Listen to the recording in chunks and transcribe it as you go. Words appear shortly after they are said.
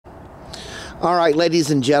All right,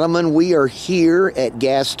 ladies and gentlemen, we are here at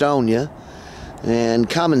Gastonia and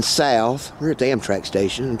coming south. We're at the Amtrak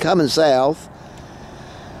station and coming south.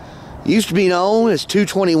 Used to be known as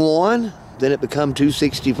 221, then it became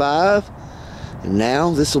 265, and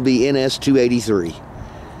now this will be NS 283.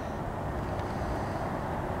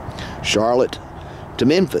 Charlotte to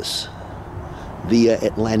Memphis via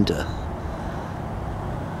Atlanta.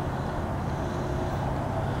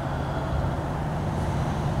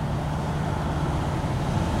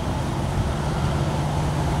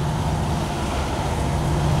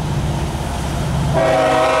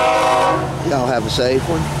 Y'all have a safe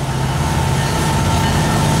one.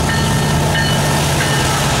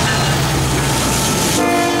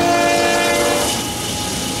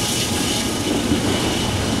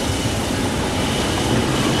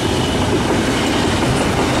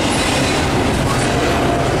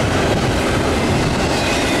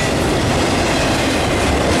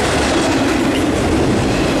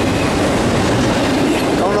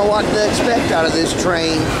 Don't know what to expect out of this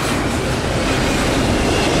train.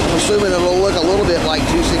 Assuming it'll look a little bit like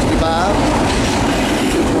 265,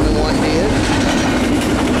 221 did.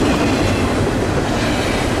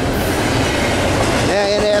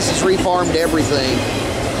 Yeah, NS has refarmed everything.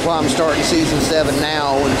 That's why I'm starting season 7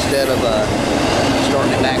 now instead of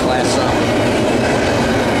starting it back last summer.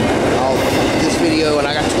 This video, and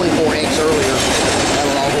I got 24X earlier,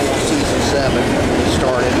 that'll all go on season 7.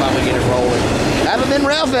 Started, probably get it rolling. I haven't been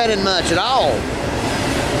rail fanning much at all.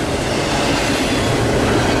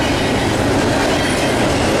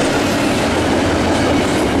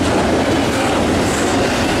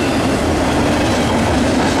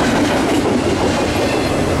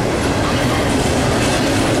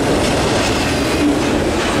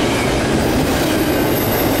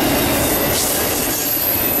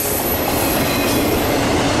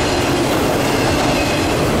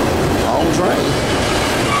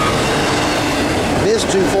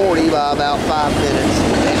 Missed 240 by about 5 minutes.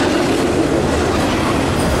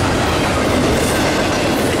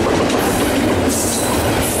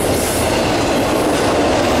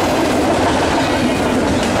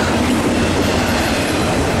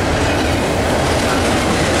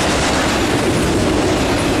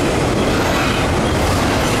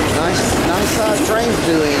 Nice size train for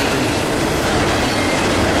 2 engines.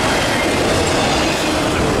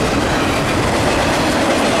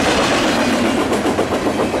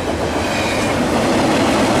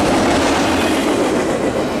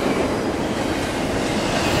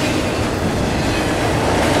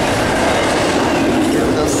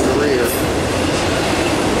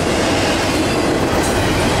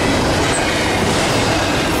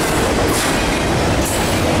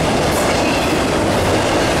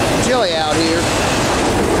 Chilly out here.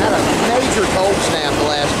 Had a major cold snap the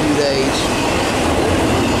last few days.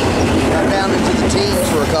 Got down into the teens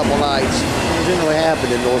for a couple nights. It didn't really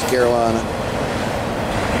happen in North Carolina.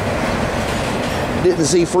 Didn't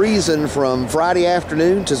see freezing from Friday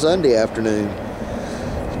afternoon to Sunday afternoon.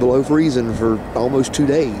 It's below freezing for almost 2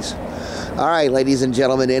 days. All right, ladies and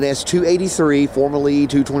gentlemen, NS 283, formerly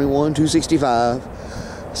 221, 265,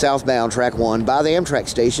 southbound track 1 by the Amtrak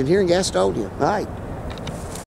station here in Gastonia. All right.